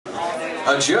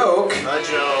A joke? A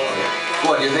joke.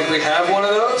 What, do you think we have one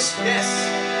of those? Yes.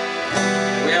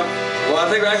 We have, well, I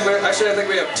think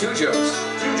we have 2 jokes.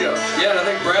 2 jokes. Yeah, and I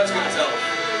think Brad's gonna tell them.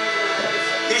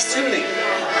 He's tuning.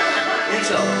 You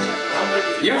tell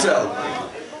him. You tell them.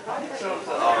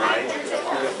 All right.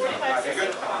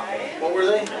 What were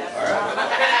they?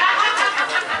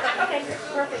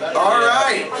 All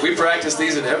right. We practice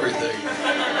these and everything.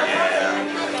 Yeah.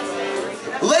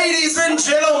 Ladies and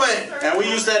gentlemen. And we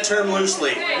use that term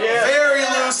loosely. Yeah. Very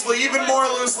loosely, even more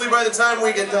loosely by the time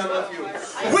we get done with you.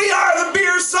 We are the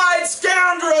Beerside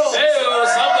Scoundrels. Hey,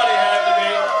 somebody had to be.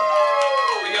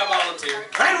 We got volunteers.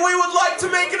 And we would like to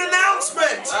make an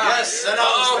announcement. Yes,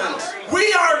 announcement.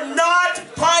 We are not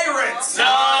pirates.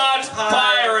 Not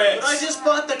pirates. I just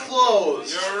bought the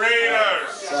clothes. You're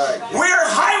raiders. We're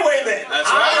highwaymen. That's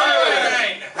right.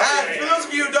 Highwaymen. And for those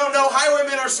of you who don't know,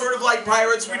 highwaymen are sort of like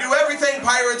pirates. We do everything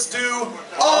pirates do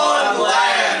on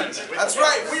land. That's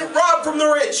right. We rob from the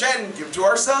rich and give to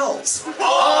ourselves.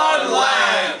 On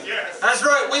land. Yes. That's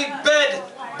right. We bed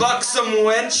buxom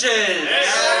wenches.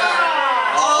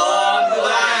 Yeah. On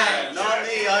land. Not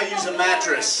me, I use a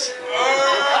mattress.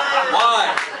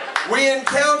 Why? We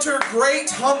encounter great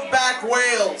humpback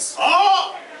whales.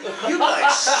 Oh! You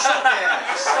guys suck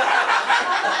ass.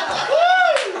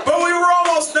 But we were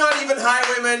almost not even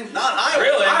highwaymen. Not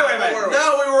highwaymen. Really? Highwaymen.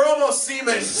 No, we were almost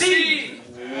seamen. Sea.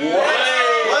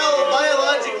 Well,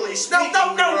 biologically speaking,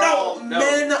 No.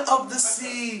 Men of the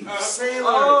sea. Sailors.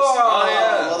 Oh,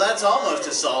 yeah. Well, that's almost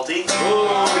as salty.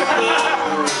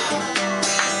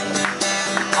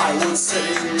 I was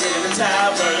sitting in a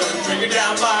tavern, drinking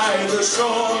down by the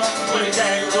shore, when a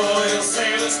gang of royal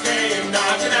sailors came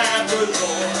knocking at the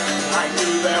door. I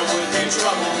knew there would be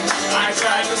trouble. I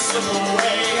tried to slip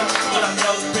away, but I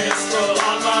felt a pistol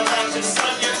on my back. And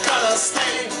son, you gotta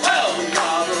stay. Well, we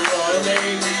are the Royal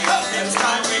Navy, and it's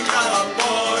time we got on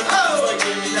board. So I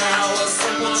give you now a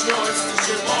simple choice: the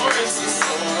ship or it's the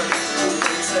sword. Who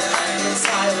thinks they hang in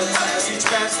silence as each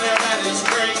man's there at his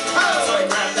drink? So I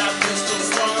grabbed that pistol,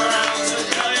 swung around, said,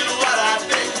 "Tell you what I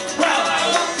think." Well, I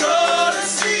won't go to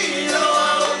sea, no,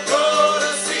 I won't go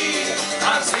to sea.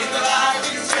 I've seen the life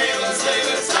you sailors live,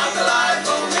 it's not the life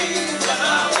for me. But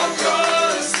I won't go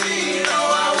to sea, no,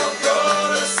 I won't go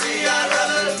to sea. I'd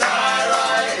rather die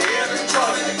right here than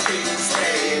join the King's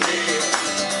Navy.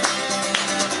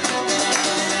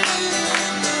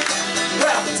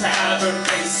 Well, the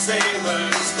tavern-faced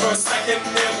sailors, for a second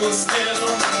it was still.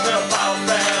 Then a bow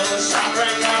bell, a shot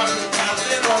rang out, and the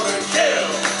captain ordered kill.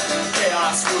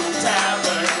 Chaos ruled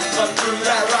tavern, but through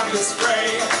that rocket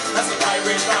spray, as the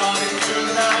pirate gone into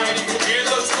the night, you could hear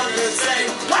those trumpets say,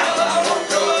 "Well, I won't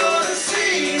go to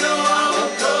sea, no, I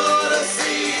won't go to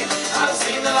sea. I've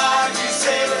seen the life you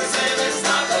sailors live, it's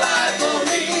not the life for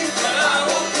me. But I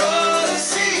won't go to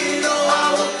sea, no,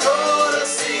 I won't go to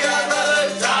sea. I'd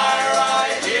rather die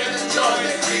right here than join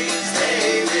the Queen's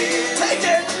Navy." Take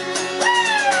it!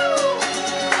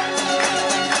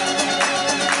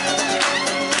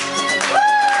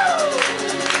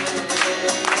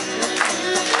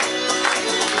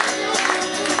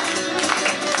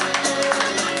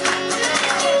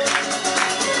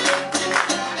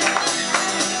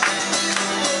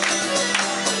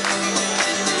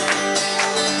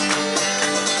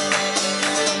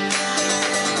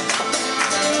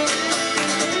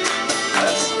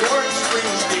 That's George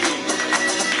Springsteen.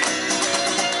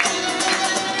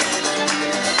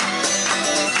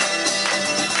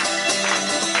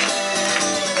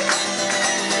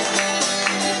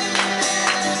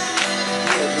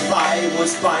 The fight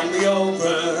was finally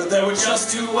over. There were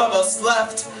just 2 of us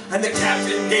left, and the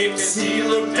captain gave his heel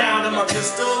looked down and my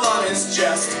pistol on his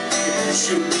chest. "If you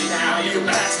shoot me now, you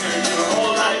bastard, your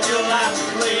whole life you'll have to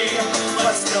flee."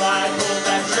 But still I pulled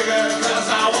that trigger, 'cause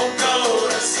I won't go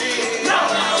to sea. No,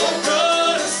 I won't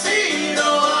go to sea. No,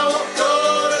 I won't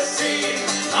go to sea.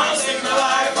 I'll sing the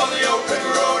life on the open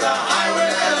road, a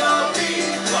highway LLB.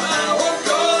 But I won't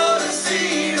go to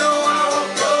sea. No, I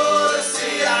won't go to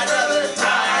sea. I'd rather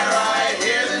die right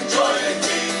here than join the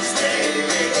King's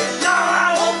Navy. No,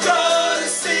 I won't go to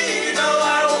sea. No,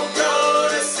 I won't go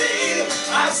to sea.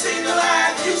 I've seen the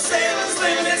life you sailors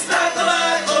live, it's not the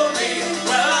life for me.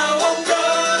 Well, I won't go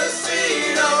to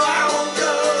sea. No, I won't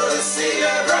go to sea.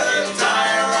 I'd rather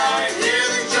die right here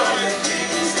than join the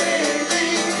King's Navy.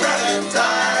 Rather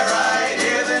die right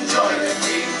here than join the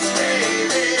King's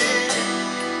Navy.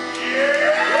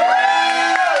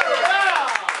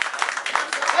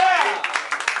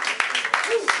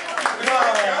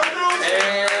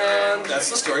 And that's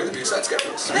the story of the Beerside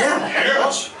Scoundrels.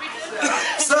 Yeah.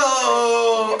 So,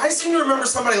 I seem to remember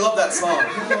somebody loved that song.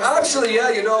 Actually, yeah,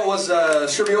 you know, it was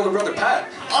sure my older brother Pat.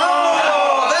 Oh!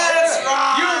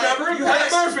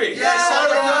 Murphy. Yeah, I saw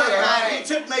that. He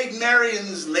took Maid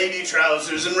Marian's lady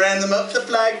trousers and ran them up the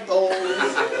flagpole.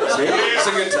 It's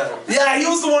a good time. Yeah, he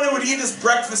was the one who would eat his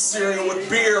breakfast cereal with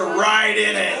beer right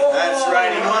in it. That's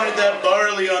right, he wanted that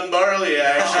barley on barley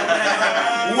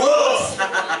action. Woof!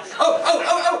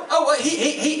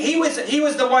 He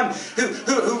was the one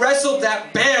who wrestled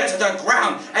that bear to the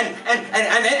ground and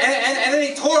then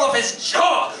he tore off his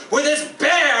jaw with his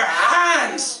bare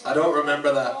hands. I don't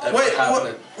remember that ever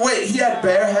happening. Wait, he had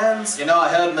bare hands? You know, I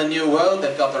heard in the New World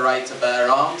they've got the right to bear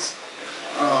arms.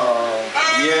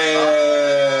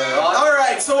 Yeah.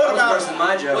 Alright, so what about... Worse than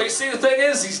my joke. Well, you see, the thing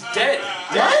is, he's dead.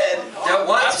 Dead? Yeah,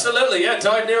 what? Absolutely, yeah,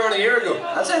 died near on a year ago.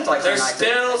 That sounds like They're something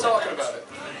I still talking about it.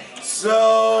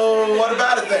 So, what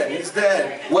about it then? He's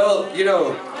dead. Well, you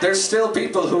know, there's still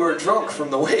people who are drunk from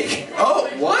the wake. Oh,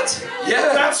 What?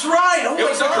 Yeah. that's right! Oh It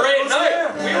was a great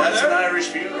night. We were That's an there. Irish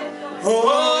funeral.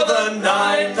 Oh, The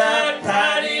night that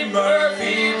Paddy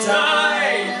Murphy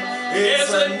died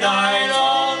is a night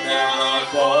I'll never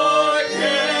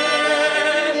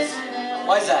forget.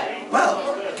 Why's that?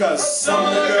 well, because Some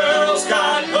of the girls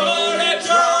got motor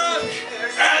drunk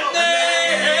and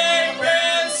they ain't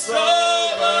been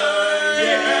sober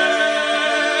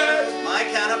yet. My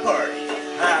kind of party.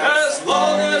 As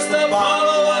long as the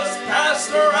bottle was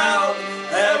passed around,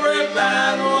 every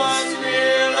man was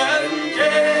feeling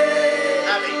gay.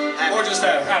 Happy. Or just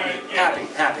happy.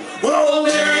 Happy. well,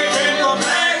 Lyric in the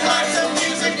bag like some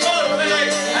music for the day,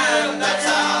 and that's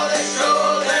how they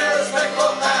show their respect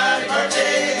for Paddy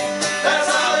Murphy. That's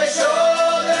how they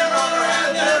show their honor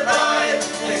and their pride.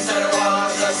 They said it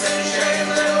was a sin, shame,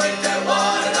 they winked at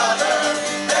one another.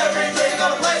 Every drink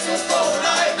on the place was full the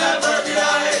night that Murphy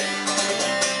died.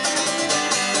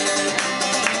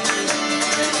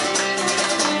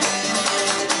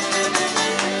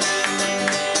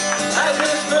 As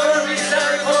Miss Murphy sat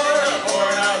in the corner,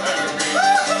 pouring out her grief,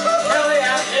 Kelly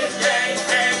and his gang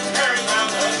came tearing down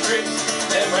the streets.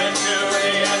 They went to the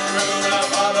end room and a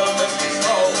bottle of whiskey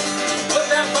stole. Put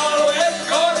that bottle in the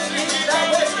corner to keep that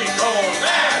whiskey cold.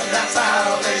 Man, that's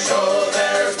how they show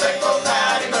their respect for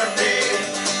Paddy Murphy.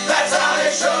 That's how they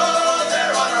show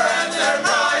their honor and their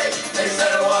pride. They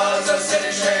said it was a sin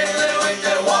and shame, they winked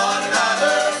at one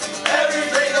another. Every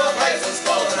drink of the place was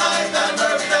full the night that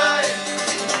Murphy died.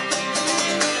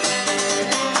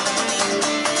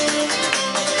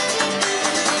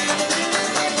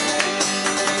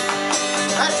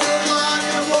 At 2 o'clock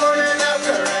in the morning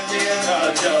after emptying the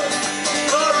jug,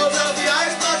 Laurel's out the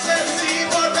icebox and see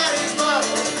more Paddy's mug.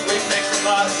 We fixed the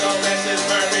glass so Mrs.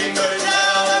 Murphy could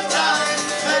Now it's time.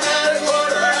 and at a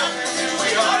quarter after 2 we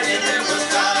argued it was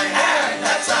time. And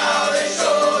that's how they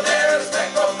show their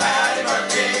respect for Paddy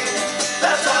Murphy.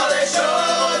 That's how they show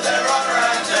their honor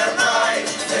and their pride.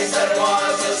 They said it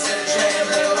was a sin and shame,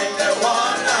 they winked at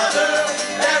one another.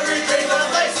 Every drink on the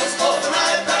place was full the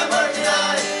night that Murphy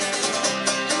died.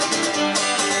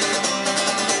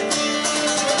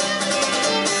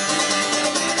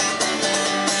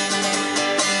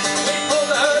 We pulled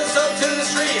the hoods up to the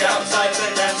street outside the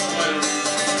dance saloon.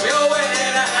 We all went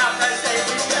in at 8:30,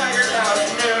 we staggered out at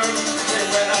noon. We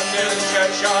went up to the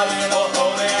churchyard and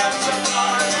although they had some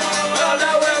fun, well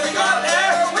now when we got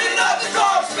there, we left the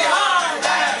corpse behind.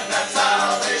 And that's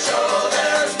how they show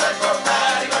their respect for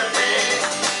Paddy Murphy.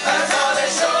 That's how they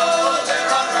show their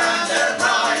honor and their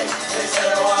pride. They said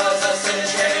it was a sin and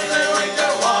shame, they winked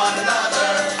at one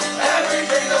another. Every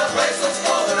drink of the place was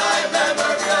full the night that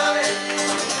Murphy died.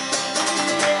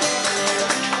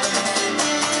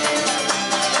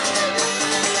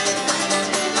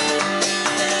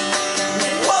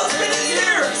 Well, it's been a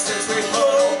year since we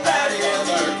put Paddy in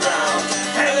the ground.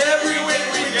 And every week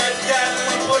we get together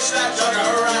and push that jug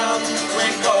around. We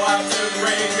go out to the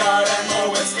graveyard and pour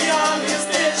whiskey on his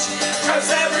ditch. Cause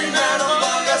every man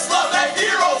among us loved that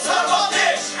dear old son of a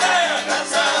bitch. And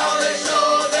that's how they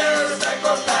show their respect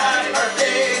for Paddy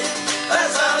Murphy.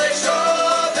 That's how they show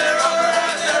their honor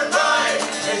and their pride.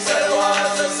 They said it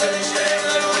was a sin and shame,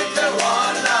 they winked at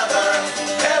one another.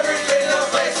 Every drink of the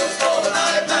place was full the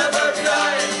night that Murphy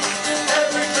died.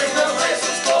 Every drink of the place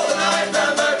was full the night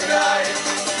that Murphy died.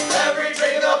 Every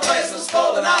drink of the place was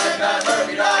full the night that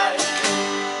Murphy died.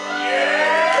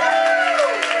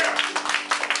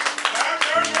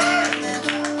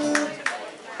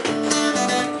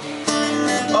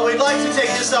 Well, we'd like to take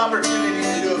this opportunity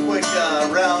to do a quick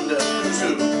round of who's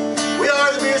who. We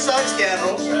are the Beerside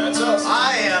Scoundrels. That's us.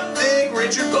 I am Big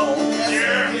Richard Bone.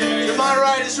 To my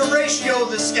right is Horatio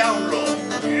the Scoundrel.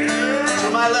 To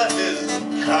my left is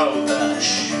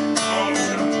Calabash.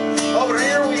 Over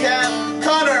here we have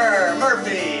Connor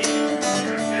Murphy.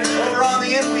 Over on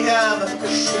the end we have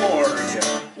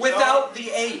Schmorg. Without the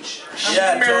H.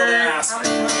 Yeah, don't ask.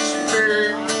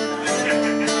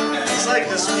 It's like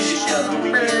the Swedish the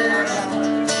weekend.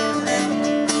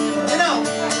 You know,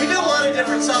 we do a lot of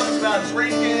different songs about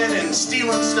drinking and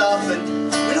stealing stuff, and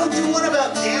we don't do one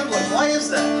about gambling. Why is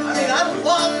that? I mean, I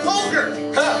love poker.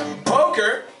 Huh,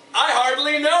 poker? I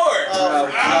hardly know her. Oh,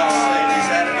 for God's sake, he's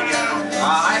at it again.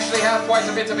 I actually have quite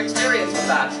a bit of experience with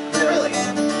that. Really?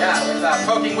 Yeah, with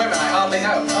poking women, I hardly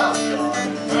know. Oh, God.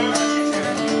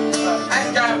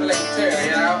 And gambling too,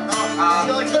 you know.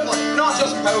 You like football? Not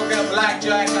just poker,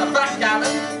 blackjack,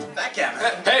 backgammon. Backgammon.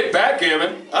 Hey,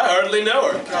 backgammon. I hardly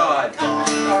know her. God.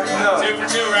 No. 2 for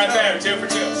 2 right there. 2 for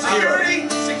 2. Security!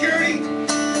 Security!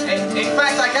 In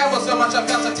fact, I gamble so much I've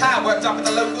got a tab worked up at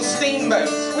the local steamboat.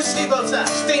 Which steamboat's that?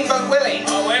 Steamboat Willie.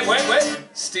 Oh, wait.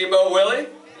 Steamboat Willie?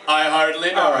 I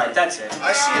hardly know. All right, that's it.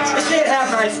 I see a You can't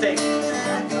have nice things.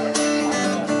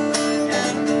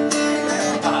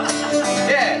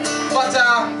 Yeah,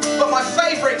 but my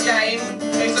favourite game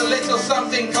is a little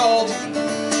something called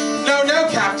No,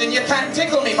 Captain, you can't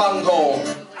tickle me bunghole.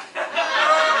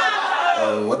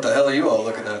 What the hell are you all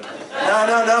looking at?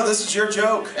 No, this is your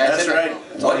joke. That's right.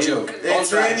 What joke?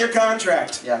 It's in your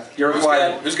contract. Yeah, you're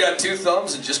required. Who's got 2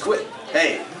 thumbs and just quit?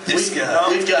 Hey, we've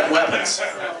got weapons.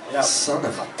 Yeah. Son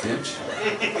of a bitch.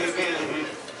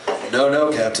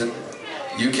 No, Captain.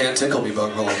 You can't tickle me,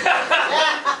 bunghole.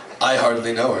 I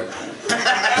hardly know her.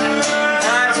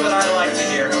 That's what I like to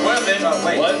hear. Well then,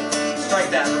 wait. what? Strike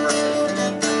that and reverse it.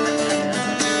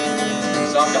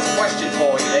 So I've got a question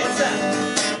for you, Dave. What's that?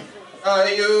 Are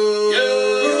you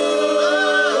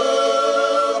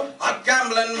a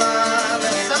gambling man?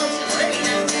 Sounds great.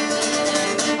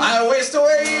 I waste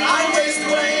away on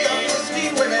whiskey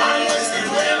women. I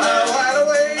while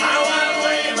away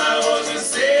my woes and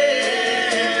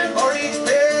sin. For each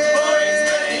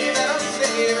penny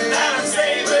that I'm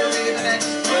saving,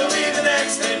 will be the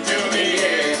next into the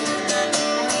end.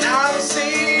 Now I'm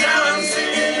singing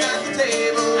at the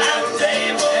table. There's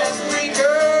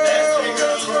 3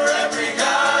 girls for every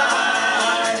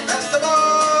guy. Best of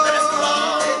all,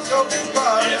 it's open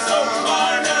bar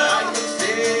now.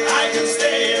 I can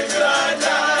stay until I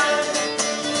die.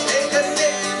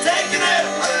 Taking it,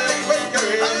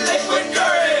 a liquid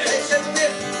courage.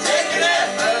 Taking it,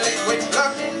 a liquid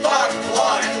luck,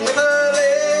 and with a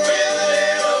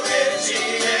little bit of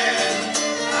cheating,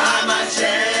 I might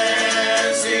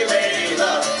chancy lady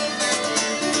love.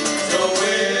 So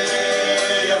will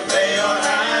you play your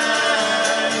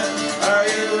hand? Are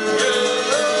you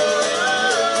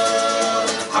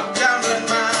a gambling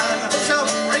man?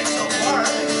 Sounds great so far. I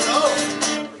think so.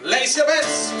 Place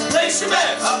your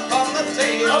bets up on the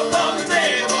table.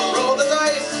 Roll the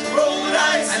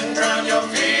dice, and drown your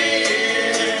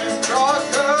fears. Draw a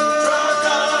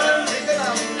card, pick a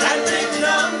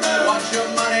number, watch your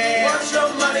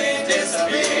money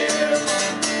disappear.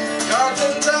 Cards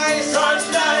and dice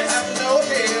have no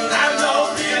appeal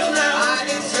now. I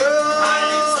need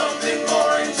something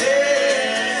more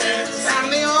intense. Stand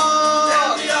the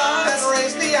odds and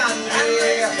raise the ante.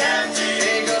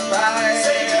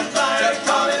 Say goodbye to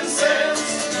common sense.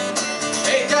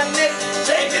 Take a nip,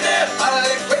 a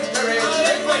liquid courage.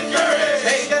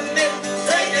 Take a nip,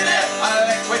 a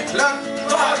liquid luck,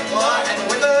 and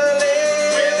with a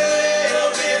little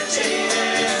bit of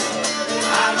cheating,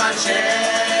 I'm a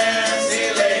chancy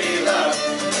lady love.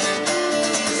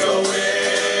 So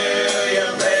will you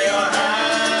play your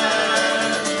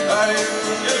hand? Are you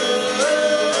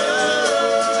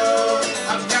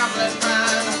a gambling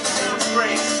man?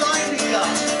 Great. Sign me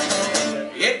up.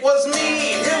 It was me,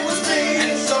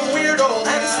 and some weird old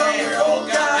guy,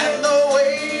 and the way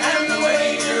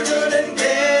you're good and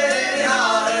getting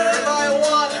hotter. If I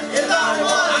won,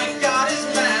 I got his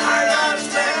man.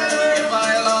 If I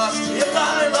lost,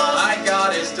 I got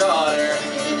his daughter.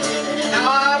 Now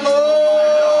I'm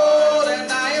old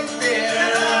and I am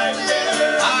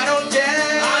bitter. I don't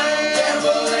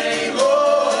gamble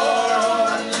anymore.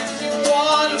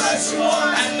 Unless you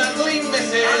want an ugly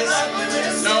misses,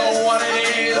 know what it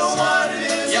is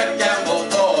you gamble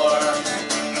for.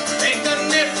 Take a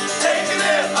nip,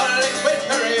 a liquid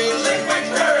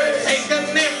courage. Take a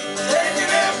nip,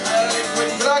 a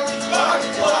liquid luck,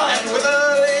 and with a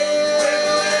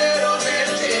little bit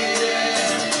of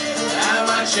cheating, I'm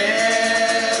a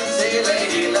chancy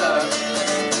lady love.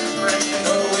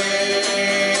 So will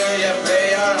you play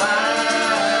your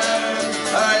hand?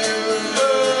 Are you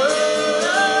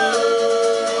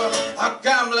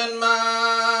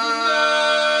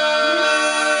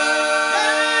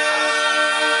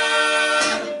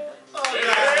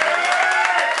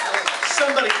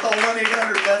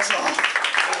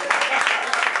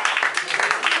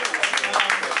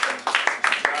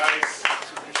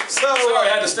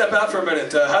Sorry, I had to step out for a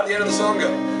minute. How'd the end of the song go?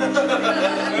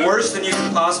 Worse than you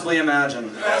can possibly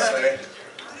imagine.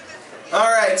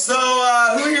 All right, so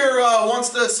who here wants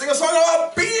to sing a song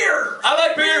about beer? I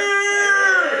like beer.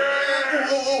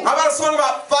 How about a song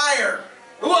about fire?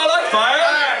 Ooh, I like fire.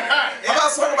 How about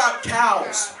a song about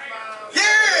cows? Yeah!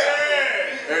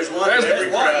 There's one.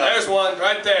 There's one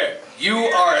right there. You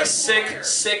are a sick,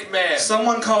 sick man.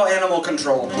 Someone call animal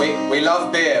control. We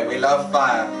love beer, we love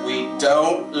fire, we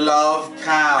don't love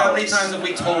cows. How many times have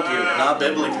we told you? Not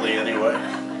biblically, anyway.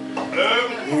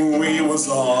 We was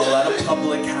all at a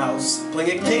public house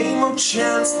playing a game of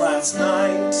chance last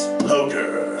night.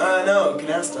 Poker. I know,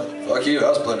 canasta. Fuck you, I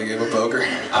was playing a game of poker.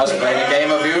 I was playing a game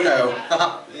of Uno.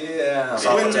 Yeah.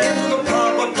 When into the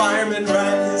pub, a fireman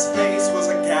ran, his face was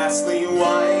a ghastly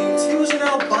white. He was an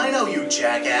albino, you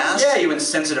jackass. Yeah, you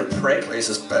insensitive prick.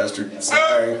 Racist bastard.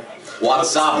 Sorry.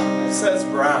 What's up? Says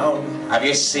Brown. Have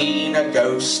you seen a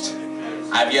ghost?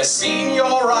 Have you seen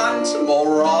your Aunt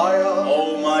Mariah?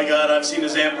 Oh my God, I've seen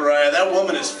his Aunt Mariah. That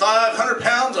woman is 500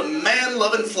 pounds of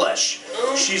man-loving flesh.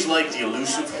 She's like the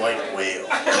elusive white whale.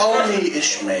 Call me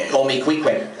Ishmael. Call me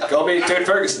Queequeg. Call me Turd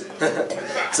Ferguson.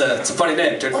 it's a funny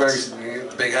name, Turd Ferguson.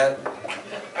 The big hat.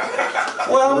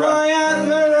 Well, my Aunt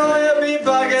Mariah be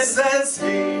bugging, Says he.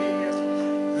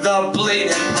 the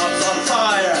bleeding pub's on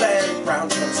fire. Then Brown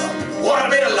jumps up. What a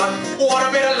bit of luck, what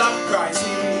a bit of luck. Cries he.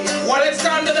 Well, it's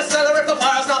gone to the cellar. If the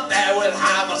fire's not there, we'll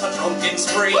have us a drunken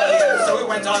spree. So we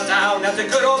went on down at the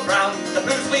good old Brown, the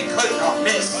booze we could not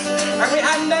miss. And we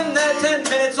hadn't been there 10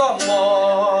 minutes or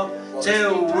more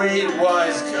till we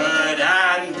was good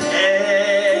and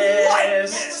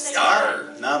pissed.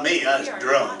 Not me, I was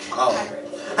drunk. Oh.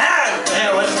 And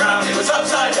there was Brown, he was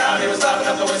upside down, he was lapping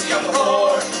up the whiskey on the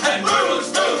floor. And booze,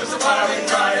 booze, the firemen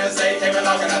cried as they came a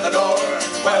knocking at the door.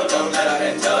 Well, don't let them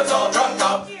in till it's all drunk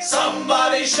up.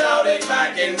 Somebody shouting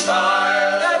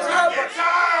McIntyre. That's your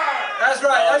part. That's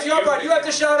right, that's your part. You have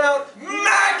to shout out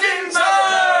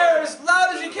McIntyre as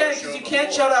loud as you can, because you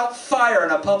can't shout out fire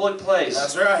in a public place.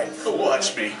 That's right.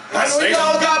 Watch me. And we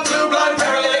all got blue blood,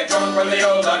 paralytic drunk when the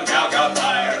old dun cow got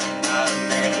fire.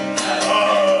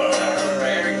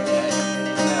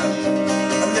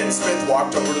 And then Smith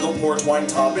walked over to the port wine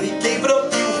tub and he gave it a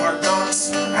few hard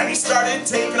knocks. And he started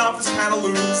taking off his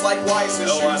pantaloons like wise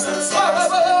his shoes and socks.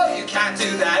 You can't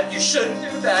do that. You shouldn't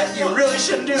do that. You really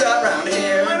shouldn't do that around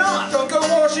here. Why not? Don't go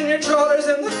washing your trawlers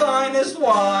in the finest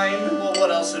wine. Well,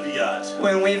 what else have you got?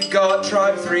 When we've got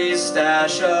Tribe 3's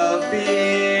stash of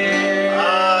beer.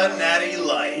 Natty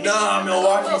Light. Nah,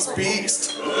 Milwaukee's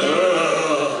beast.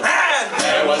 And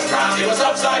there was Brown, he was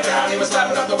upside down, he was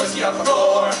slapping up the whiskey on the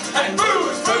floor. And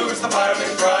booze, booze, the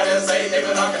firemen cried as they came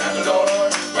a knocking at the door.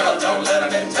 Well, don't let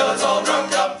them in till it's all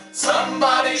drunk up.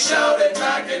 Somebody shouted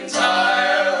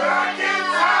McIntyre.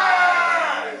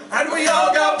 McIntyre! And we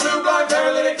all got blue, blind,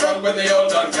 paralytic drunk when the old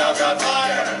dun cow got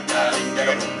fire.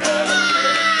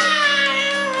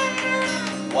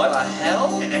 What the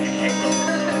hell?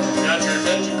 Got your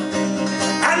attention?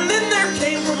 And then there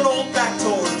came from an old back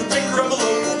door the vicar of the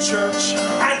local church.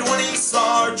 And when he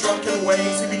saw our drunken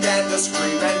ways, he began to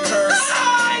scream and curse.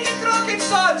 Ah, you drunken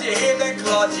sods, you heathen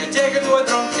clods, you take it to a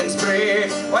drunken spree.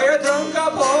 While you're drunk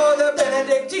up all the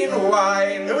Benedictine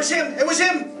wine. It was him. It was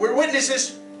him. We're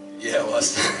witnesses. Yeah, it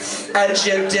was. And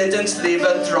you didn't leave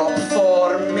a drop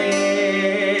for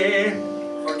me.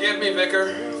 Forgive me,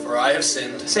 Vicar, for I have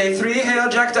sinned. Say 3 Hail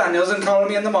Jack Daniels and call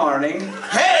me in the morning.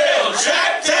 Hail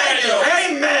Jack Daniels!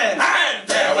 Amen! And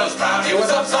there was Brown, he was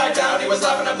upside down, he was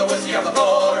lapping up the whiskey on the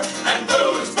floor. And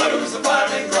booze, booze, the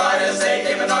firemen cried as they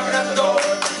came a knocking at the door.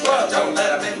 Well, don't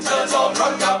let them in till it's all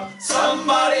drunk up.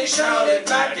 Somebody shouted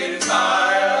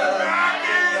McIntyre.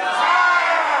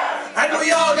 McIntyre! And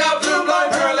we all got blue,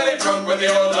 blind, paralytic drunk when the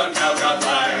old dun cow got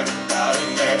fire.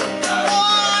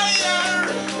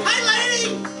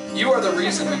 You are the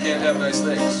reason we can't have nice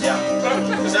things. Yeah.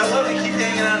 Is that why they keep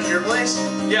hanging out at your place?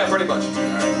 Yeah, pretty much.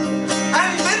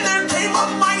 And then there came a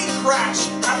mighty crash.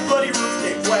 That bloody roof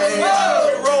gave way.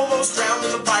 Whoa! We were almost drowned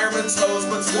in the fireman's hose,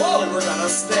 but still we were gonna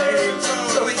stay.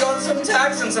 So we got some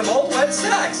tacks and some old wet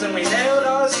sacks and we nailed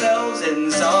ourselves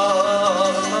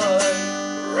inside.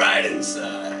 Right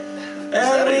inside.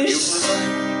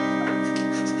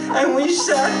 And we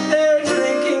sat there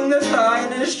drinking the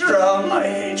finest rum. I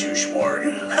hate you, Schmorg.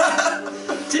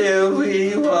 Till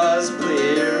we was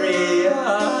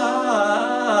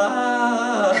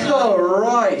bleary-eyed.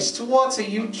 Christ, what are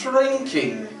you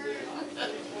drinking?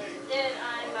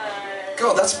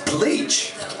 God, that's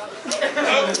bleach.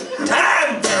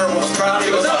 And there was Brown,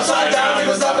 He was upside down, he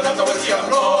was lapping up the whiskey on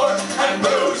the floor. And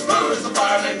booze, booze, the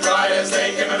firemen cried as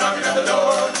they came a knocking at the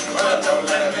door. Well, don't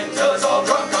let him in till it's all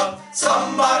drunk up.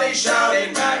 Somebody shouting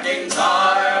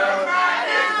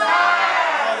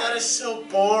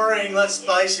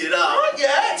spice it up. Not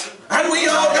yet. And we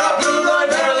all got blue line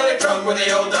barrel drunk with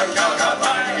the old duck cow got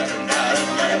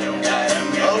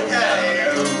Okay.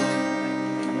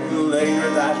 Later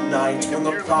that night, when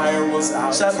the fire was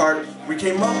out, Sad part. we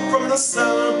came up from the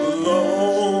cellar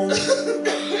below.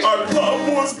 Our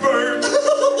pub was burnt,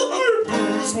 our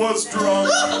booze was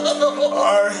drunk,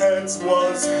 our heads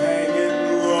was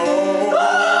hanging low.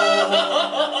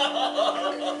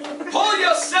 Pull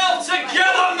yourself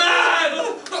together,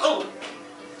 man! Oh,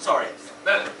 sorry.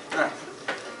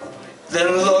 Then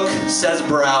look, says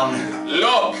Brown,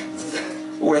 Look.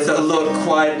 with a look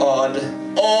quite odd.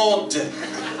 Odd.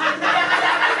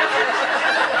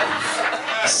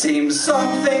 Seems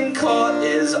something caught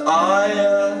his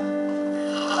eye.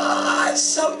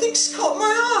 Something's caught my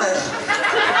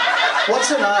eye.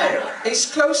 What's an ire? It's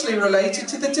closely related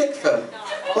to the dick fur.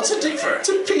 What's a dick fur?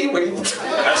 To pee-wee.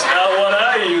 That's not what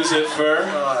I use it for.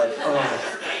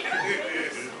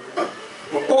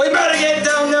 Well, we better get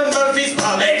down to Murphy's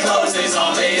pub. They closed his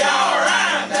on the hour,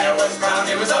 and there was Brown.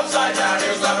 He was upside down. He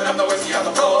was lapping up the whiskey on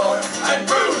the floor. And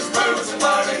booze, and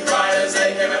loud and cried as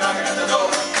they came and knocking at the door.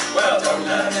 Well, don't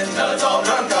let it till it's all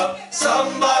drunk up.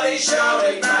 Somebody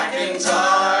shouting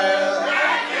McIntyre.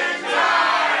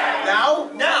 Now?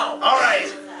 All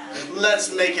right.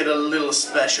 Let's make it a little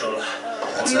special.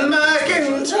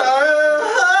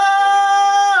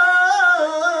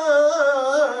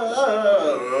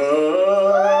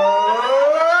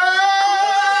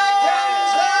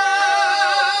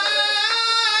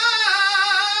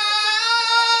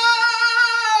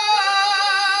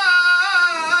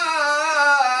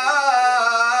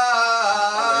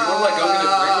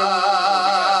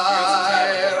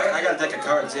 I got a deck of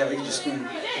cards, yeah, we can just... You know,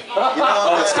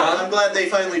 it's done? I'm glad they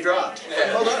finally dropped.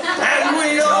 Hold on. And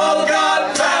we all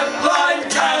got that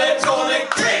blind catatonic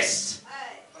taste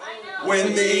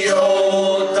when the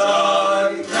old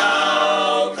dun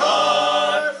cow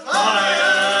caught fire.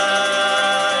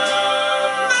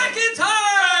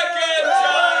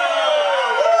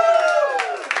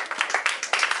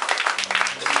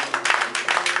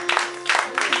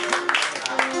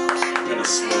 I'm gonna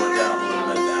slow it down a little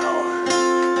bit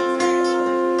now.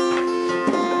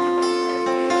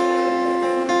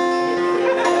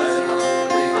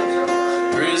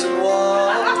 Prison wall.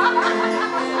 I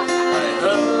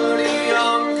heard a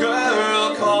young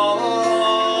girl calling.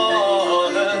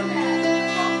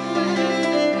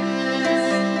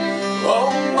 Oh,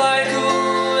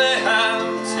 Michael, they have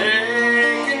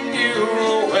taken you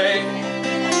away.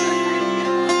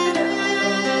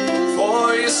 For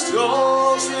you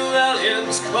stole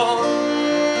Trevelyan's coat,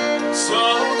 so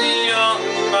the young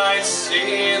might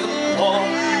see the more.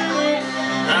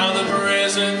 Now the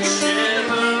prison ship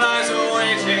lies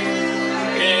waiting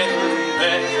in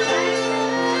bed.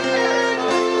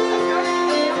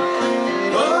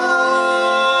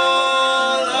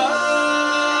 All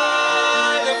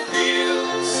the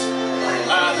fields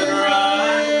lie and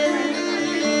ride,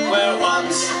 where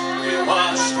once we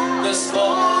watched the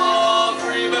small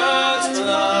free birds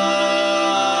fly.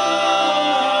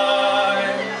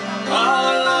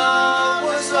 Our love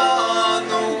was on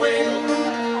the wing.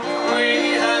 We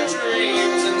had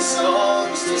dreams and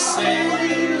songs to sing.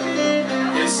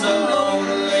 It's so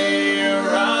lonely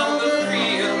around the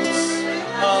fields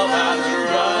of Athenry.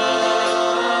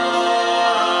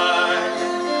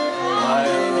 My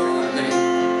lonely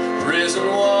prison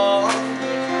wall.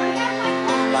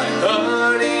 I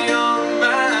heard a young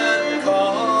man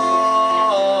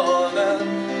calling.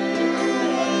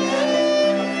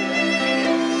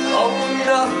 Oh,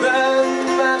 nothing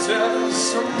matters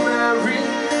so merry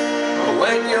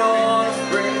when you're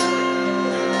free.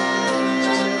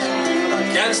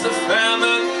 Against the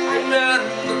famine and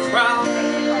the crowd,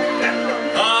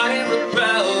 I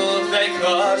rebelled, they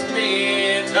cut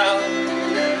me down.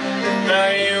 Now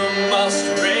you must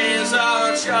raise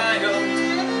our child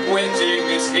with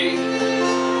dignity.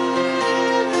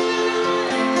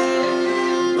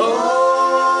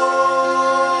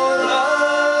 Oh,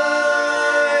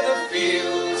 lie the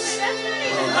fields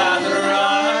of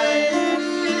Athenry,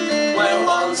 where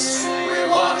once we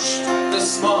watched the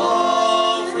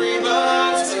small free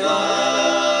birds fly.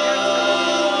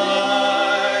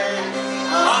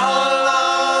 Our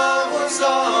love was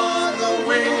on the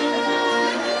wing.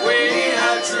 We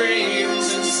had dreams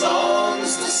and songs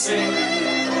to sing.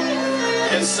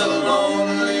 It's so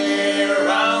lonely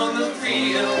around the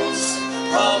fields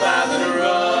of Athenry.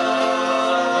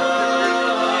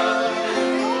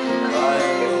 My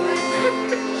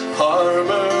lonely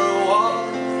harbor wall,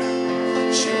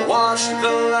 she watched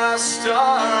the last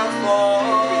star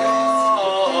falling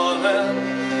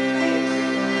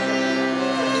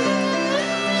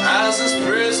as his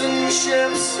prison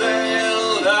ship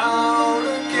sailed out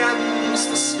against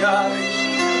the sky.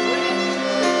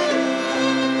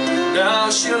 Now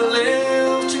she'll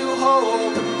live to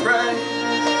hope and pray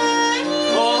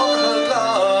for her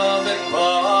love and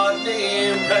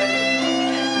parting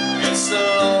pain. It's so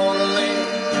lonely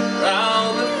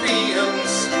round the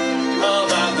fields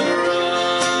of Athenry.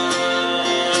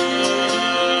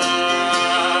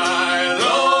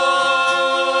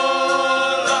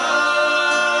 Lord,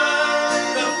 like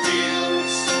the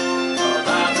fields of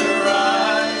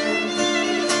Athenry,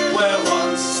 where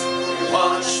once we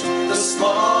watched the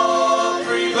small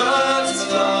free birds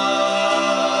fly.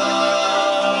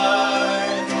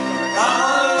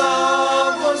 Our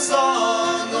love was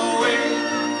on the wing.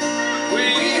 We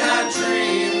had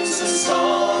dreams and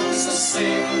songs to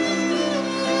sing.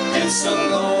 It's so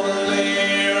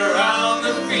lonely around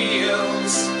the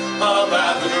fields of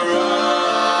Athenry.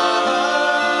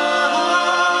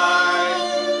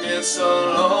 It's so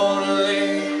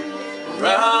lonely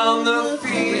around the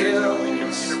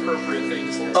fields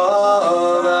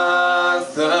of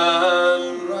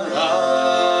Athenry.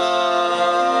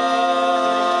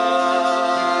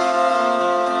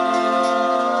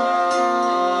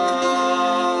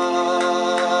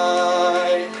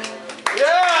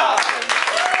 Yeah!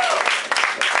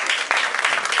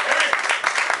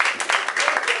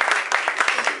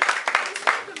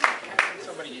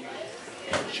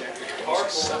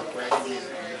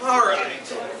 All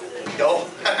right. Go.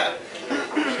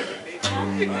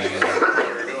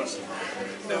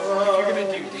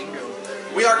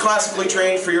 We are classically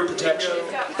trained for your protection,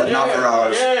 but not for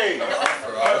ours.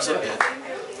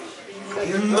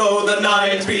 And though the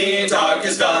night be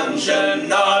darkest dungeon,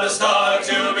 not a star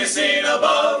to be seen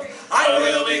above, I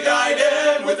will be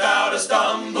guided without a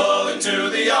stumble into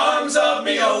the arms of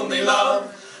me only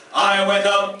love. I went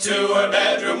up to her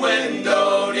bedroom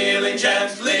window, kneeling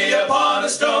gently upon a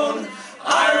stone.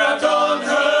 I rapped on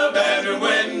her bedroom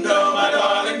window, my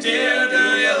darling dear,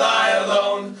 do you lie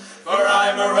alone? For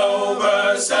I'm a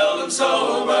rover, seldom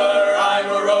sober, I'm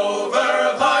a rover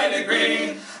of high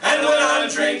degree. And when I'm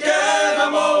drinking,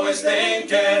 I'm always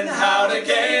thinking how to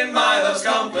gain my love's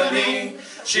company.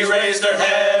 She raised her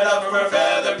head up from her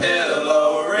feather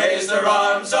pillow, raised her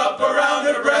arms up around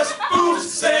her breast, oops,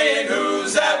 saying,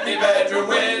 who's at me bedroom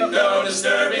window,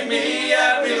 disturbing me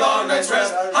at me long night's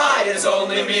rest? Hi, it's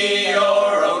only me,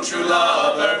 your own true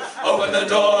lover. Open the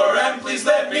door and please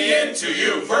let me into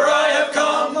you, for I have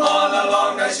come on a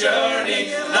long night's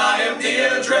journey, and I am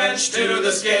near drenched to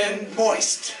the skin.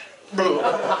 Moist.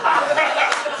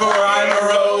 For I'm a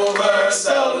rover,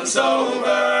 seldom sober,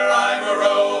 I'm a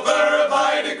rover of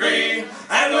high degree.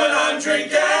 And when I'm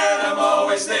drinking, I'm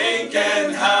always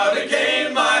thinking how to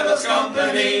gain my love's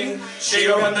company. She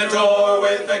opened the door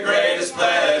with the greatest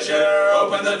pleasure,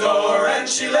 opened the door and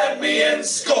she let me in.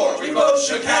 Score! We both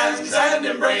shook hands and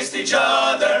embraced each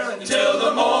other, until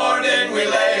the morning we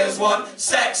lay as one.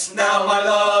 Sex, now my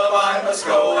love, I must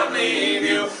go and leave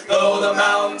you, though the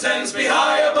mountains be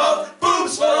high above.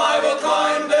 Boobs, well I will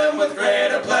climb them with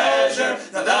greater pleasure,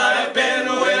 now that I've been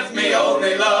with me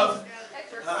only love.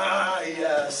 Ah,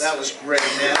 yes. That was great,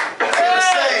 man. I was gonna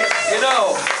say, You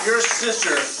know, your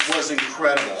sister was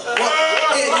incredible.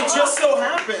 well, it just so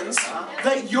happens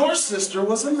that your sister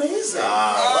was amazing.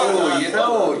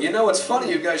 Oh, you know, it's funny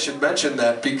you guys should mention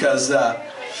that, because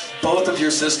both of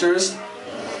your sisters,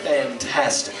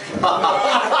 fantastic.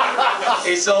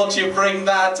 He thought you bring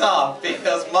that up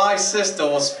because my sister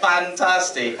was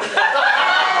fantastic.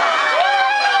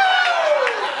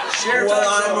 Well,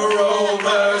 I'm a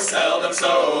rover, seldom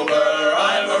sober,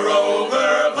 I'm a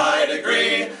rover of high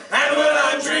degree. And when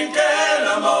I'm drinking,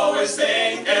 I'm always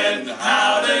thinking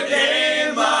how to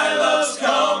gain my love's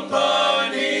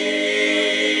company.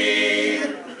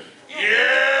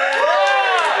 Yeah!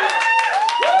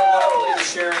 I don't want to play the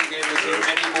sharing game with you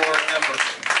anymore ever.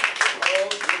 Oh,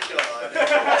 good God.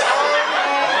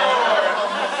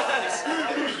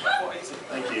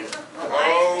 Thank you.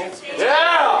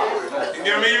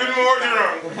 Get me even more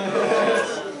drunk.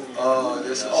 Oh,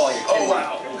 this is... Oh,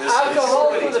 wow.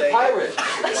 Alcohol for the pirate.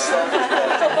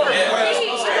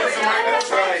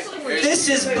 This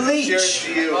is bleach. Cheers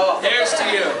to you. Here's to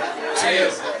you.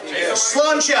 Cheers.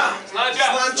 Slancha.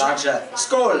 Slancha.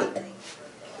 Skål.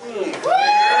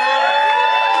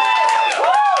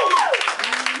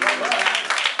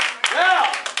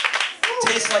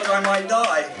 Tastes like I might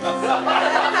die.